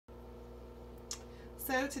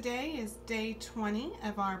So today is day 20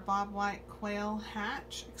 of our bobwhite quail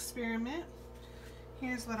hatch experiment.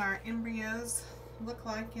 Here's what our embryos look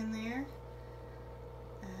like in there.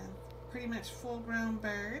 Pretty much full-grown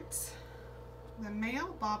birds. The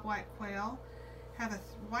male bobwhite quail have a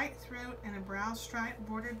white throat and a brow stripe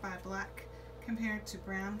bordered by black compared to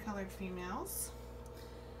brown-colored females.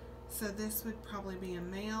 So this would probably be a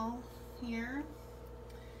male here.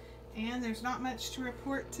 And there's not much to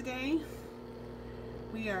report today.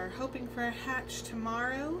 We are hoping for a hatch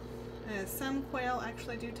tomorrow. Some quail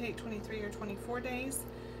actually do take 23 or 24 days.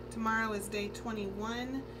 Tomorrow is day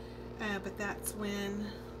 21, but that's when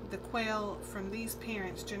the quail from these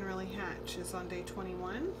parents generally hatch, is on day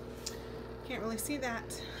 21. Can't really see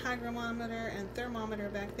that hygrometer and thermometer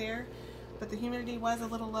back there, but the humidity was a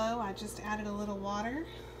little low. I just added a little water,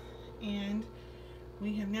 and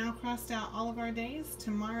we have now crossed out all of our days.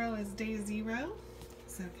 Tomorrow is day 0,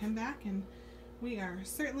 so come back, and we are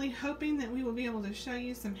certainly hoping that we will be able to show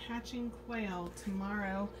you some hatching quail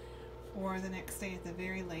tomorrow or the next day at the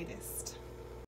very latest.